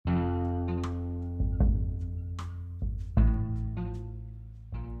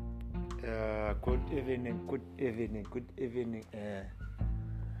Good evening.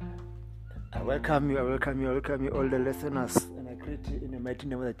 I welcome you, all the listeners, and I greet you in the mighty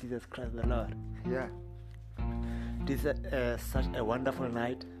name of Jesus Christ the Lord. Yeah, this is such a wonderful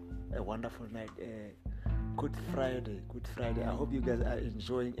night. Good Friday. I hope you guys are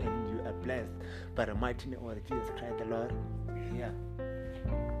enjoying and you are blessed by the mighty name of Jesus Christ the Lord. Yeah.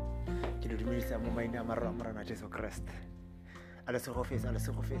 Jesus Christ. Alles face.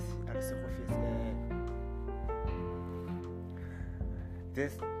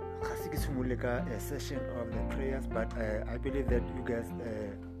 This is a session of the prayers, but I believe that you guys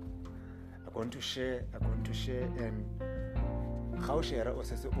are going to share and how share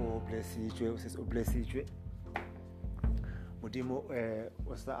also bless you. Modimo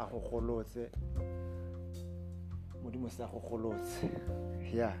osa a gogolotse.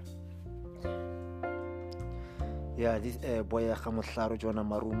 Yeah, this boy Hamotlaro Jonah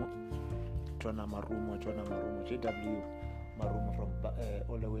Marumo, JW Marumo from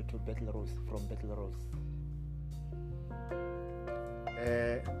all the way to Battle Rose, from Battle Rose.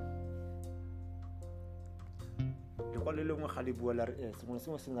 Le lengwe ga le bua la re sengwe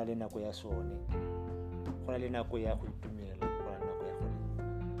se na le nako ya sone go na le nako ya go itumela go na nako ya gone.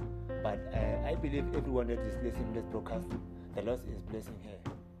 But I believe everyone that is listening to this broadcast, the Lord is blessing her,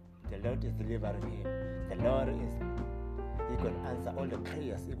 the Lord is delivering him, the Lord is going to answer all the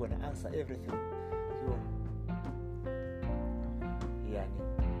prayers, He's going to answer everything.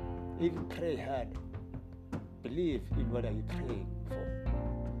 Even pray hard, believe in what are you praying for.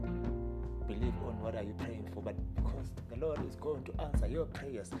 Believe on what are you praying for, but because the Lord is going to answer your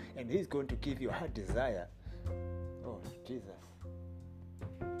prayers and He's going to give you a heart desire. Oh, Jesus.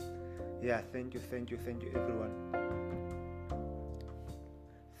 Yeah, thank you everyone.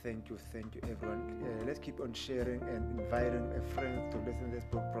 Thank you everyone. Let's keep on sharing and inviting a friend to listen to this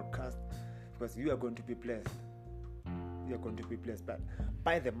broadcast, because you are going to be blessed. You are going to be blessed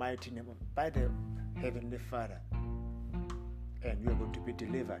by the mighty name by the Heavenly Father, and you are going to be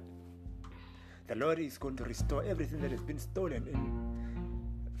delivered. The Lord is going to restore everything that has been stolen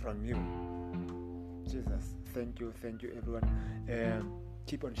from you. Jesus, thank you everyone.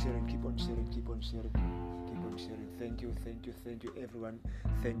 Keep on sharing. Thank you everyone.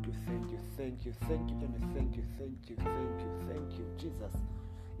 Thank you, and thank you. Jesus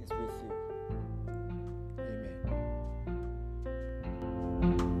is with you. Amen.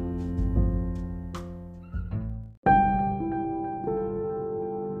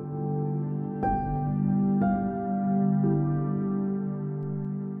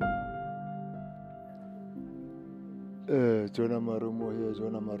 Jonah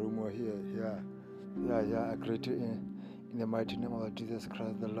Marumo here. Yeah. I greet you in the mighty name of Jesus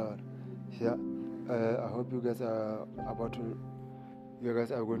Christ the Lord. Yeah. I hope you guys are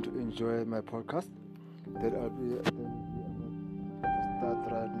going to enjoy my podcast that I'll be start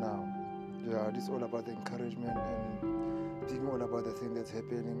right now. Yeah, this is all about the encouragement and thinking all about the thing that's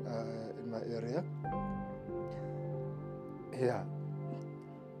happening in my area.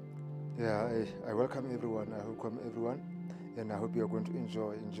 Yeah, I welcome everyone. And I hope you are going to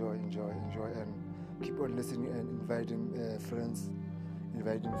enjoy, and keep on listening and inviting friends.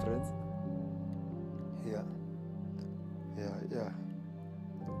 Yeah.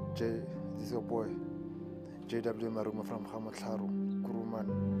 This is your boy, JW Marumo from Hamotlaro, Kuruman.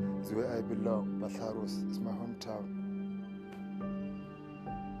 Is where I belong. Batlaros is my hometown.